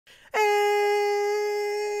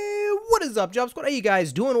What is up, Job Squad? How you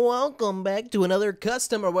guys doing? Welcome back to another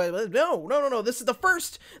custom. No. This is the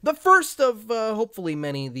first of hopefully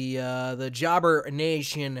many. The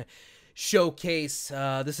JobberNation showcase.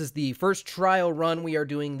 This is the first trial run. We are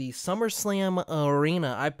doing the SummerSlam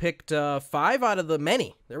arena. I picked 5 out of the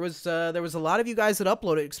many. There was a lot of you guys that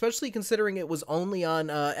uploaded, especially considering it was only on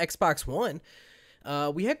Xbox One.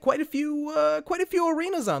 We had quite a few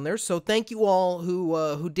arenas on there, so thank you all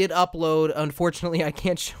who did upload. Unfortunately, I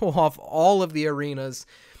can't show off all of the arenas,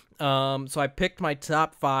 so I picked my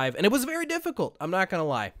top 5, and it was very difficult. I'm not gonna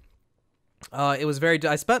lie. It was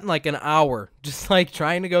I spent like an hour just like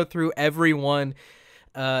trying to go through every one,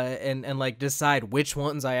 and like decide which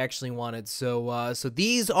ones I actually wanted. So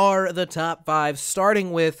these are the top 5,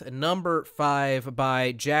 starting with number 5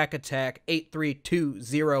 by Jack Attack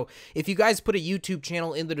 8320. If you guys put a YouTube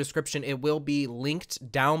channel in the description, it will be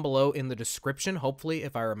linked down below in the description, hopefully,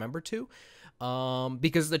 if I remember to.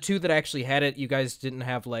 Because the 2 that actually had it, you guys didn't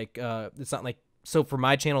have like, it's not like, so for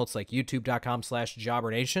my channel, it's like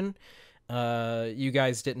youtube.com/JobberNation. You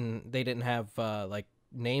guys didn't have like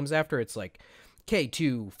names after. It's like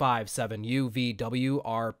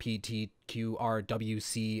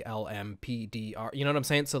K257UVWRPTQRWCLMPDR. You know what I'm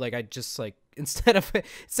saying? So like I just like instead of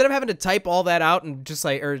having to type all that out and just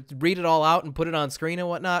like or read it all out and put it on screen and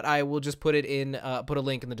whatnot, I will just put it in put a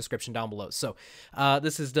link in the description down below. So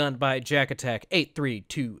this is done by Jack Attack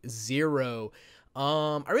 8320.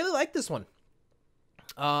 I really like this one.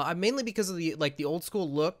 Mainly because of the old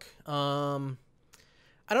school look.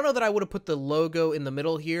 I don't know that I would have put the logo in the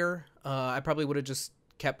middle here. I probably would have just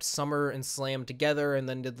kept Summer and Slam together and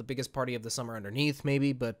then did the biggest party of the summer underneath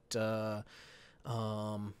maybe, but I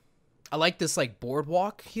like this like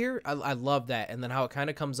boardwalk here. I love that, and then how it kind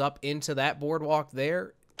of comes up into that boardwalk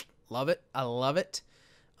there. Love it. I love it.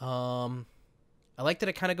 I like that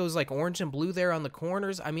it kind of goes like orange and blue there on the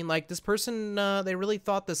corners. I mean, like this person, they really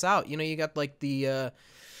thought this out. You know, you got like the, I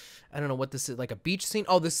don't know what this is, like a beach scene.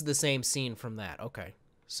 Oh, this is the same scene from that. Okay.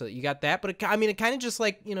 So you got that, but I mean, it kind of just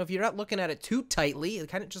like, you know, if you're not looking at it too tightly, it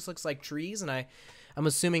kind of just looks like trees. And I'm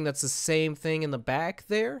assuming that's the same thing in the back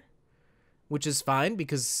there, which is fine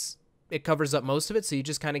because it covers up most of it. So you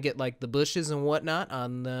just kind of get like the bushes and whatnot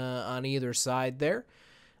on either side there.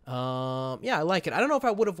 Yeah, I like it. I don't know if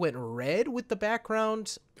I would have went red with the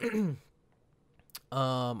background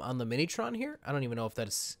on the Minitron here. I don't even know if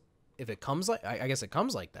it comes like, I guess it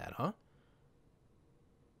comes like that, huh?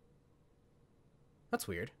 That's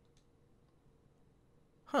weird.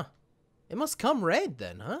 Huh. It must come red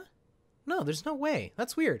then, huh? No, there's no way.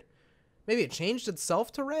 That's weird. Maybe it changed itself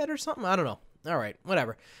to red or something? I don't know. All right,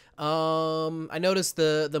 whatever. I noticed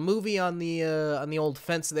the movie on the old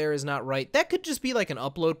fence there is not right. That could just be like an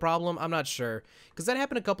upload problem. I'm not sure, because that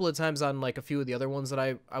happened a couple of times on like a few of the other ones that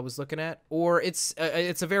I was looking at. Or it's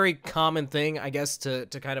a very common thing, I guess, to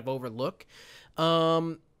kind of overlook.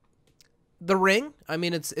 The ring, I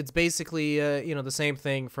mean, it's basically, you know, the same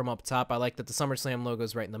thing from up top. I like that the SummerSlam logo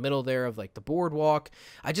is right in the middle there of, like, the boardwalk.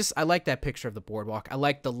 I like that picture of the boardwalk. I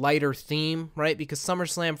like the lighter theme, right? Because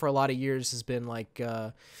SummerSlam for a lot of years has been, like,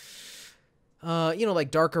 you know, like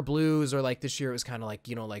darker blues, or, like, this year it was kind of, like,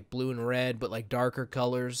 you know, like blue and red, but, like, darker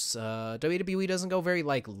colors. WWE doesn't go very,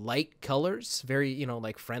 like, light colors, very, you know,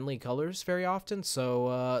 like, friendly colors very often. So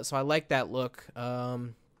I like that look.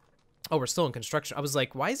 Oh, we're still in construction. I was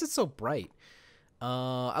like, why is it so bright?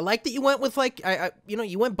 I like that you went with like, you know,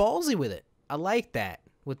 you went ballsy with it. I like that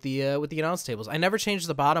with the announce tables. I never changed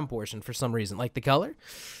the bottom portion for some reason, like the color.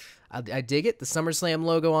 I dig it. The SummerSlam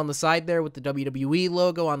logo on the side there with the WWE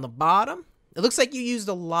logo on the bottom. It looks like you used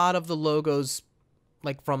a lot of the logos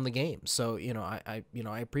like from the game. So, you know, I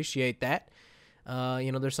appreciate that.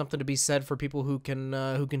 You know, there's something to be said for people who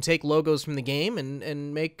can take logos from the game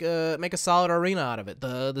and make a solid arena out of it.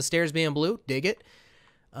 The stairs being blue, dig it.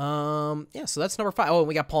 Yeah, so that's number 5. Oh, and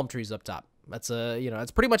we got palm trees up top. That's you know,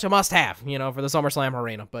 it's pretty much a must-have, you know, for the SummerSlam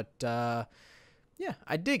arena. But yeah,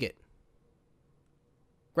 I dig it.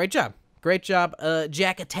 Great job,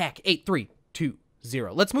 Jack Attack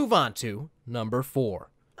 8320. Let's move on to number 4.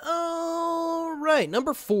 All right,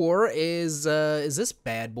 number 4 is this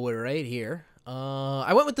bad boy right here.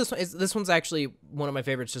 I went with this one. This one's actually one of my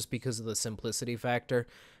favorites just because of the simplicity factor.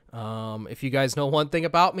 If you guys know one thing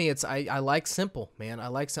about me, it's I like simple, man. I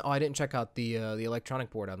like oh, I didn't check out the electronic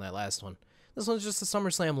board on that last one. This one's just a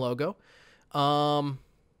SummerSlam logo.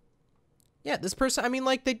 Yeah, this person, I mean,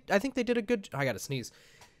 like I think they did a good. I gotta sneeze.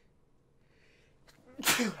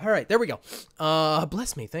 All right, there we go.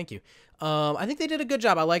 Bless me, thank you. I think they did a good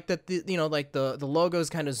job. I like that you know, like the logo's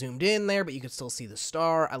kind of zoomed in there, but you can still see the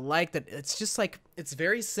star. I like that it's just like it's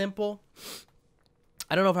very simple.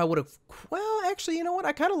 I don't know if I would have. Well, actually, you know what?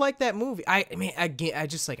 I kind of like that movie. I mean, I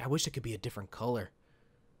just like. I wish it could be a different color.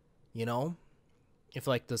 You know, if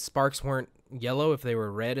like the sparks weren't yellow, if they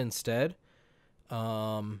were red instead,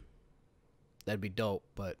 that'd be dope.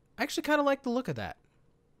 But I actually kind of like the look of that,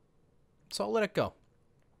 so I'll let it go.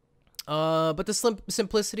 But the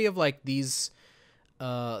simplicity of like these, you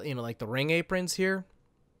know, like the ring aprons here,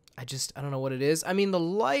 I don't know what it is. I mean, the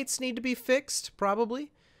lights need to be fixed,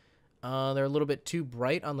 probably. They're a little bit too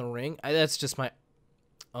bright on the ring. That's just my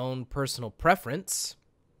own personal preference.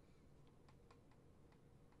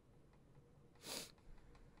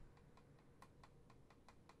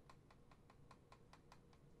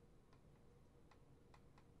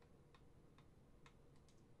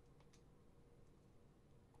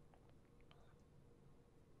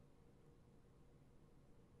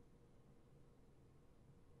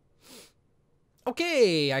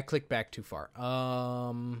 Okay, I clicked back too far.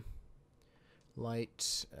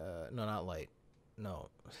 Light, no, not light. No,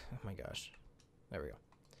 oh my gosh. There we go.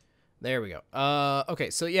 There we go. Okay,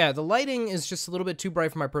 so yeah, the lighting is just a little bit too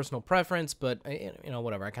bright for my personal preference, but you know,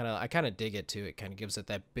 whatever. I kind of dig it too. It kind of gives it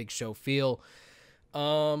that big show feel.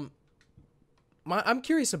 I'm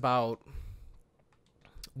curious about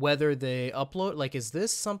whether they upload, like, is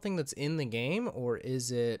this something that's in the game or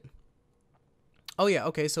is it? Oh yeah,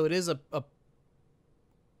 okay, so it is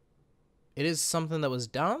it is something that was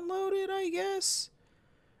downloaded, I guess,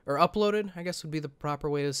 or uploaded, I guess would be the proper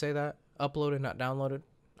way to say that. Uploaded, not downloaded.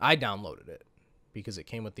 I downloaded it because it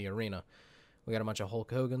came with the arena. We got a bunch of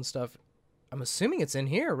Hulk Hogan stuff. I'm assuming it's in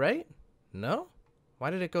here, right? No?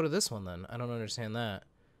 Why did it go to this one then? I don't understand that.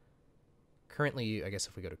 Currently, I guess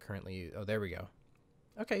if we go to currently, oh, there we go.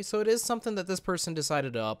 Okay, so it is something that this person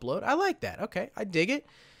decided to upload. I like that. Okay, I dig it.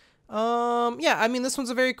 Yeah, I mean, this one's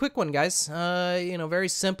a very quick one, guys. You know, very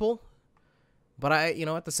simple. But you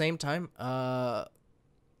know, at the same time, I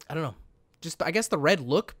don't know. Just, I guess the red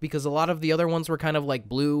look, because a lot of the other ones were kind of like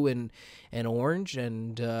blue and orange,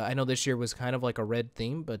 and I know this year was kind of like a red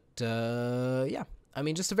theme, but yeah. I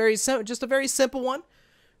mean, just a very simple one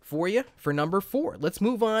for you for number 4. Let's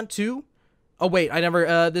move on to. Oh wait, I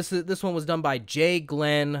never. This one was done by J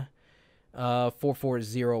Glenn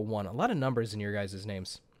 4401. A lot of numbers in your guys'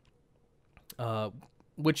 names.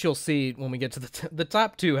 Which you'll see when we get to the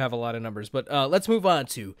top 2 have a lot of numbers. But let's move on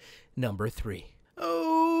to number 3.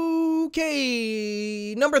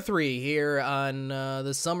 Okay, number 3 here on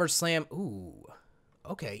the SummerSlam. Ooh,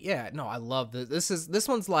 okay, yeah, no, I love this. This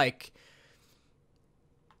one's like,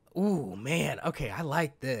 ooh, man, okay, I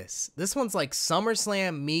like this. This one's like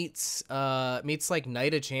SummerSlam meets like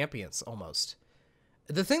Night of Champions almost.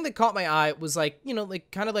 The thing that caught my eye was like, you know,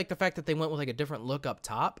 like kind of like the fact that they went with like a different look up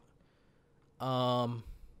top.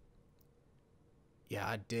 Yeah,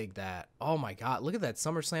 I dig that. Oh my god, look at that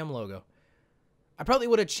SummerSlam logo. I probably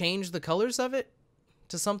would have changed the colors of it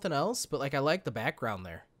to something else, but like I like the background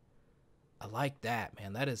there. I like that,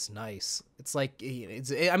 man. That is nice. It's like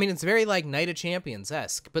I mean, it's very like Night of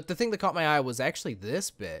Champions-esque, but the thing that caught my eye was actually this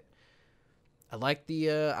bit. I like the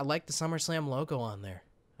SummerSlam logo on there.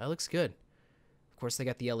 That looks good. Of course, they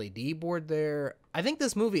got the LED board there. I think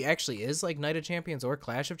this movie actually is like Night of Champions or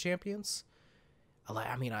Clash of Champions.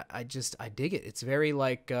 I mean, I dig it. It's very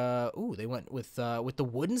like, ooh, they went with the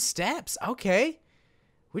wooden steps. Okay.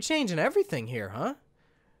 We're changing everything here, huh?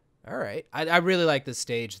 All right. I really like this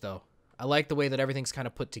stage, though. I like the way that everything's kind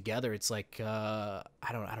of put together. It's like, I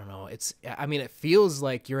don't know. I mean, it feels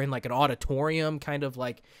like you're in like an auditorium, kind of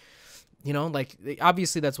like, you know, like,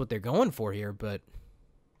 obviously that's what they're going for here, but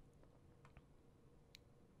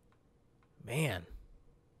man,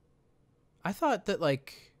 I thought that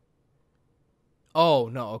like, oh,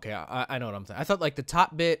 no, okay, I know what I'm thinking. I thought, like, the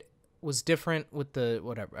top bit was different with the,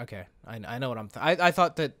 whatever, okay, I know what I'm thinking. I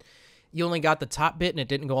thought that you only got the top bit and it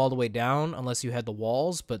didn't go all the way down unless you had the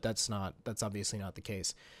walls, but that's obviously not the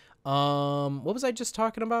case. What was I just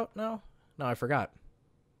talking about now? No, I forgot.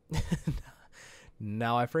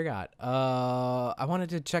 Now I forgot. I wanted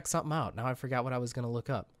to check something out. Now I forgot what I was going to look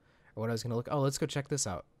up. Or what I was going to look, oh, let's go check this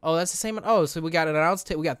out. Oh, that's the same, oh, so we got an announce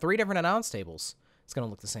table, we got 3 different announce tables. It's going to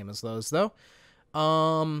look the same as those, though.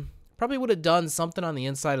 Probably would have done something on the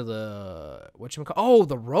inside of the oh,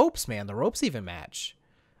 the ropes, man. The ropes even match.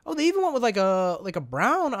 Oh, they even went with like a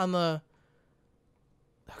brown on the.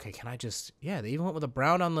 Okay, can I just? Yeah, they even went with a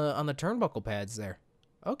brown on the turnbuckle pads there.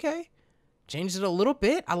 Okay, changed it a little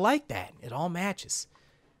bit. I like that. It all matches.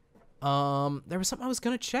 There was something I was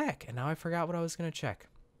gonna check, and now I forgot what I was gonna check.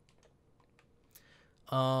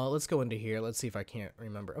 Let's go into here. Let's see if I can't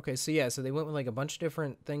remember. Okay, so yeah, so they went with like a bunch of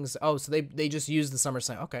different things. Oh, so they just used the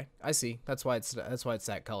SummerSlam. Okay, I see. That's why it's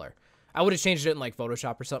that color. I would have changed it in like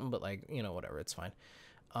Photoshop or something, but like, you know, whatever, it's fine.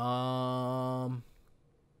 Okay.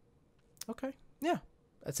 Yeah.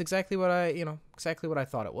 That's exactly what exactly what I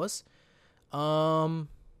thought it was. God,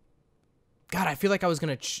 I feel like I was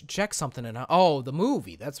going to check something and oh, the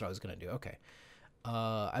movie. That's what I was going to do. Okay.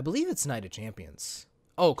 I believe it's Night of Champions.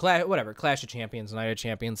 Oh, whatever. Clash of Champions, Night of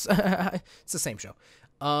Champions. It's the same show.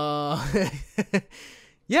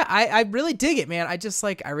 Yeah, I really dig it, man. I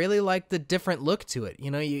really like the different look to it.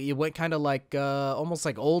 You know, you went kind of like almost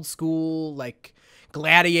like old school, like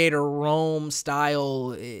gladiator Rome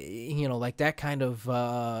style, you know, like that kind of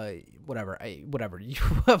whatever.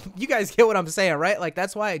 You guys get what I'm saying, right? Like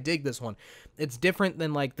that's why I dig this one. It's different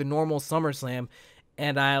than like the normal SummerSlam,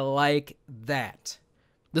 and I like that.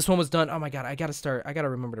 This one was done. Oh my God, I gotta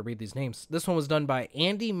remember to read these names. This one was done by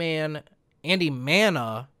Andy Manna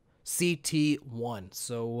CT1.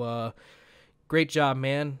 So great job,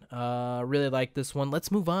 man. Really like this one.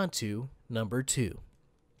 Let's move on to number 2.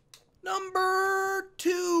 Number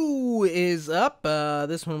 2 is up.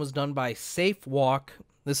 This one was done by Safe Walk.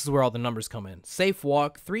 This is where all the numbers come in. Safe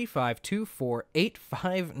Walk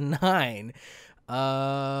 3524859.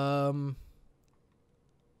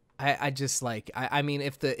 I just like I mean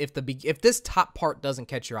if this top part doesn't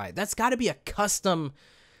catch your eye, that's got to be a custom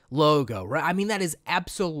logo, right? I mean that is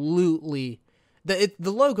absolutely the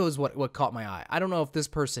logo is what caught my eye. I don't know if this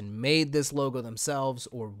person made this logo themselves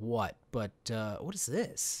or what, but what is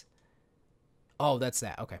this? Oh, that's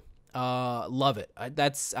that. Okay. Love it.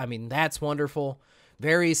 That's wonderful.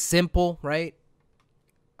 Very simple, right?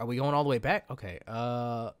 Are we going all the way back? Okay.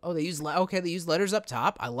 Oh, they use letters up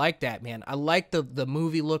top. I like that, man. I like the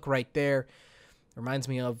movie look right there. Reminds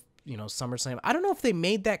me of, you know, SummerSlam. I don't know if they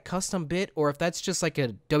made that custom bit or if that's just like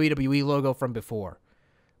a WWE logo from before.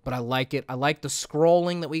 But I like it. I like the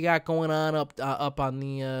scrolling that we got going on up on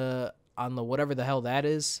the whatever the hell that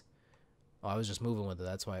is. Oh, I was just moving with it.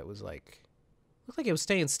 That's why it was like looked like it was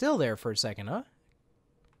staying still there for a second, huh?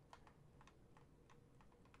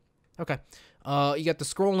 Okay. You got the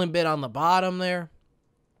scrolling bit on the bottom there.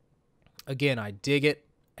 Again, I dig it.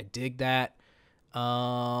 I dig that.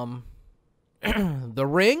 The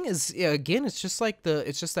ring is again, it's just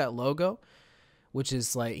that logo, which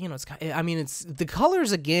is like, you know, it's the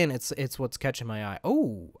colors again, it's what's catching my eye.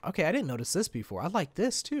 Oh, okay, I didn't notice this before. I like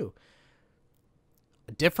this too.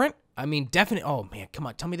 Different? I mean, definitely. Oh man, come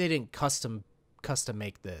on, tell me they didn't custom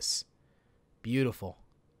make this. Beautiful.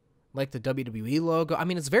 Like the WWE logo. I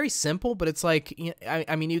mean, it's very simple, but it's like,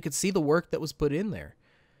 I mean, you could see the work that was put in there.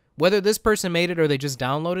 Whether this person made it or they just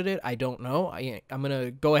downloaded it, I don't know. I'm going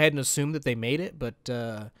to go ahead and assume that they made it, but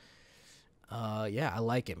yeah, I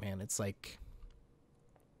like it, man. It's like,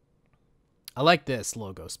 I like this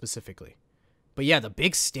logo specifically. But yeah, the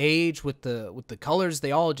big stage with the colors,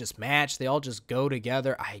 they all just match. They all just go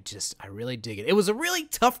together. I really dig it. It was a really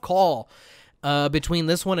tough call between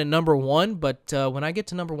this one and number 1, but when I get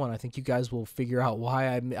to number 1, I think you guys will figure out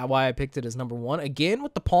why I picked it as number 1. Again,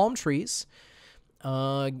 with the palm trees.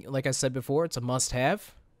 Like I said before, it's a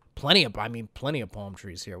must-have. Plenty of palm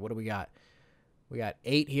trees here. What do we got? We got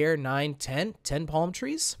 8 here, 9, 10 palm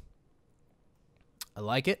trees. I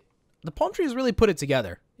like it. The palm trees really put it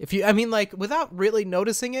together. Like without really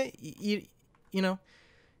noticing it, you know,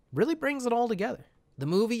 really brings it all together. The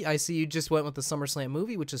movie, I see you just went with the SummerSlam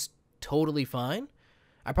movie, which is totally fine.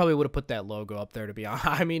 I probably would have put that logo up there, to be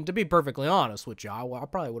perfectly honest with you. I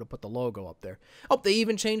probably would have put the logo up there. Oh, they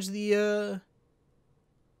even changed the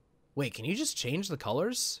wait, can you just change the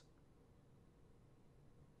colors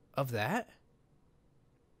of that?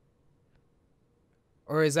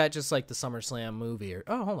 Or is that just like the SummerSlam movie?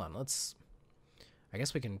 Oh, hold on. I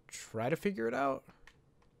guess we can try to figure it out.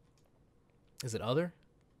 Is it other?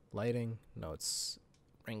 Lighting? No, it's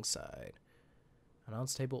ringside.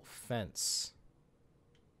 Announce table, fence.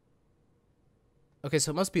 Okay,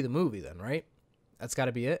 so it must be the movie then, right? That's got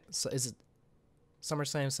to be it. So is it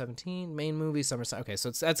SummerSlam 17 main movie SummerSlam? Okay,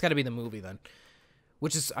 so that's got to be the movie then.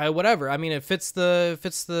 Which is whatever. I mean, it fits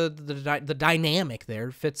the dynamic there.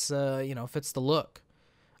 It fits fits the look.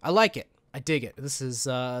 I like it. I dig it. This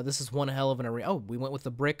is one hell of an arena. Oh, we went with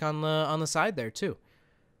the brick on the side there too.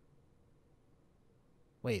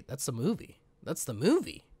 Wait, that's the movie. That's the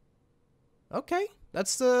movie. Okay,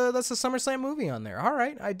 that's the SummerSlam movie on there. All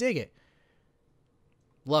right, I dig it.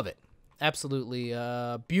 Love it. Absolutely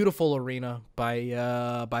beautiful arena by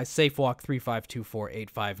Safewalk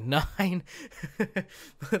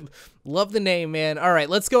 3524859. Love the name, man. All right,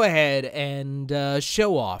 let's go ahead and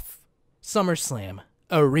show off SummerSlam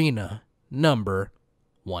Arena number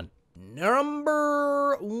 1.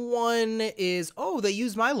 Number 1 is, oh, they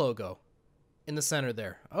used my logo in the center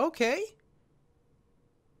there. Okay.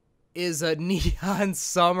 Is a Neon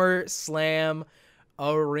SummerSlam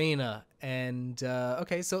Arena. And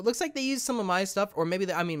okay, so it looks like they used some of my stuff, or maybe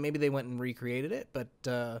maybe they went and recreated it,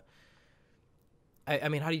 but I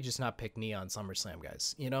mean, how do you just not pick Neon SummerSlam,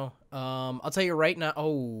 guys? You know, I'll tell you right now.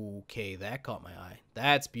 Okay, that caught my eye.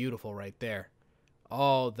 That's beautiful right there.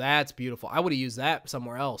 Oh, that's beautiful. I would have used that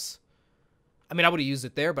somewhere else. I mean, I would have used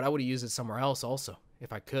it there, but I would have used it somewhere else also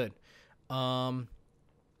if I could.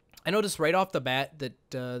 I noticed right off the bat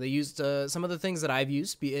that they used some of the things that I've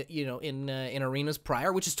used, you know, in arenas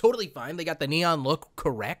prior, which is totally fine. They got the neon look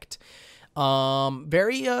correct.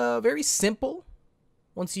 Very simple.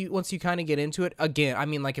 Once you kind of get into it, again, I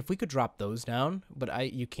mean, like if we could drop those down,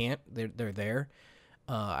 but you can't. They're there.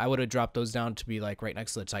 I would have dropped those down to be like right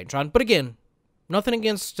next to the Titantron. But again, nothing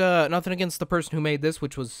against the person who made this,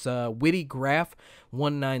 which was Witty Graph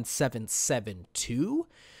 19772.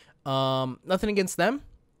 Nothing against them,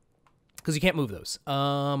 because you can't move those.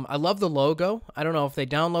 I love the logo. I don't know if they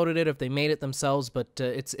downloaded it, if they made it themselves, but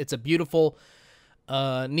it's a beautiful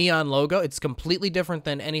neon logo. It's completely different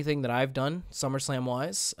than anything that I've done SummerSlam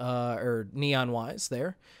wise, or neon wise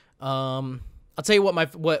there. I'll tell you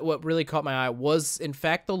what really caught my eye was in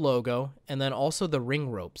fact the logo, and then also the ring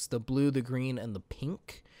ropes, the blue, the green, and the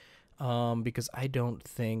pink. Because I don't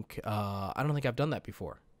think I've done that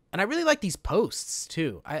before. And I really like these posts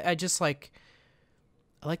too. I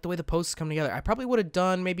like the way the posts come together. I probably would have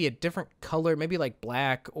done maybe a different color, maybe like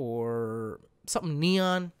black or something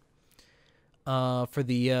neon. For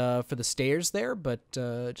the stairs there, but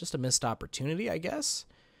just a missed opportunity, I guess.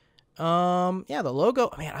 Yeah, the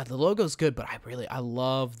logo, man, the logo's good, but I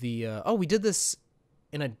love the oh, we did this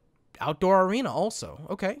in an outdoor arena also.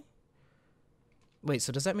 Okay. Wait,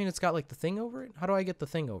 so does that mean it's got like the thing over it? How do I get the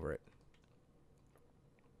thing over it?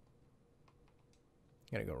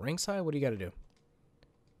 You gotta go ringside? What do you gotta do?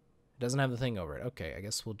 It doesn't have the thing over it. Okay, I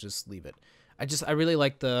guess we'll just leave it. I really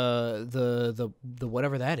like the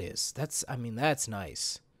whatever that is. That's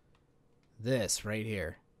nice. This right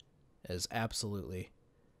here is absolutely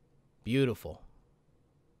beautiful.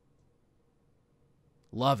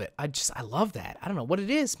 Love it. I love that. I don't know what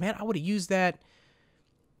it is, man. I would have used that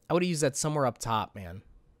somewhere up top, man.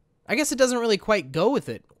 I guess it doesn't really quite go with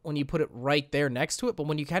it when you put it right there next to it, but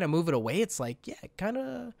when you kind of move it away, it's like, yeah, it kind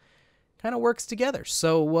of works together.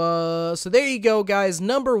 So there you go, guys.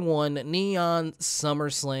 Number 1, Neon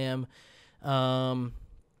SummerSlam.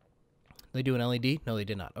 They do an LED? No, they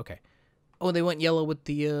did not. Okay. Oh, they went yellow with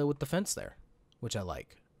the fence there, which I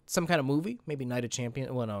like. Some kind of movie, maybe Night of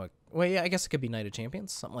Champions. Well, no. Well, yeah, I guess it could be Night of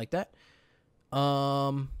Champions, something like that.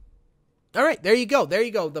 All right, there you go. There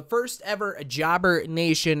you go. The first ever Jobber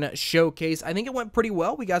Nation showcase. I think it went pretty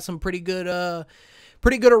well. We got some pretty good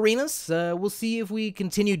arenas. We'll see if we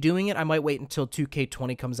continue doing it. I might wait until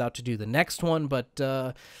 2K20 comes out to do the next one, but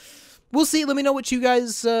we'll see. Let me know what you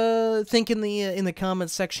guys think in the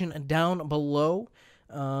comments section down below.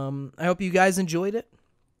 I hope you guys enjoyed it.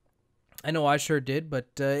 I know I sure did, but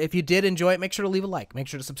if you did enjoy it, make sure to leave a like. Make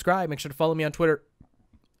sure to subscribe. Make sure to follow me on Twitter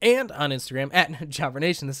and on Instagram at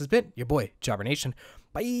JobberNation. This has been your boy, JobberNation.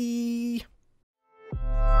 Bye.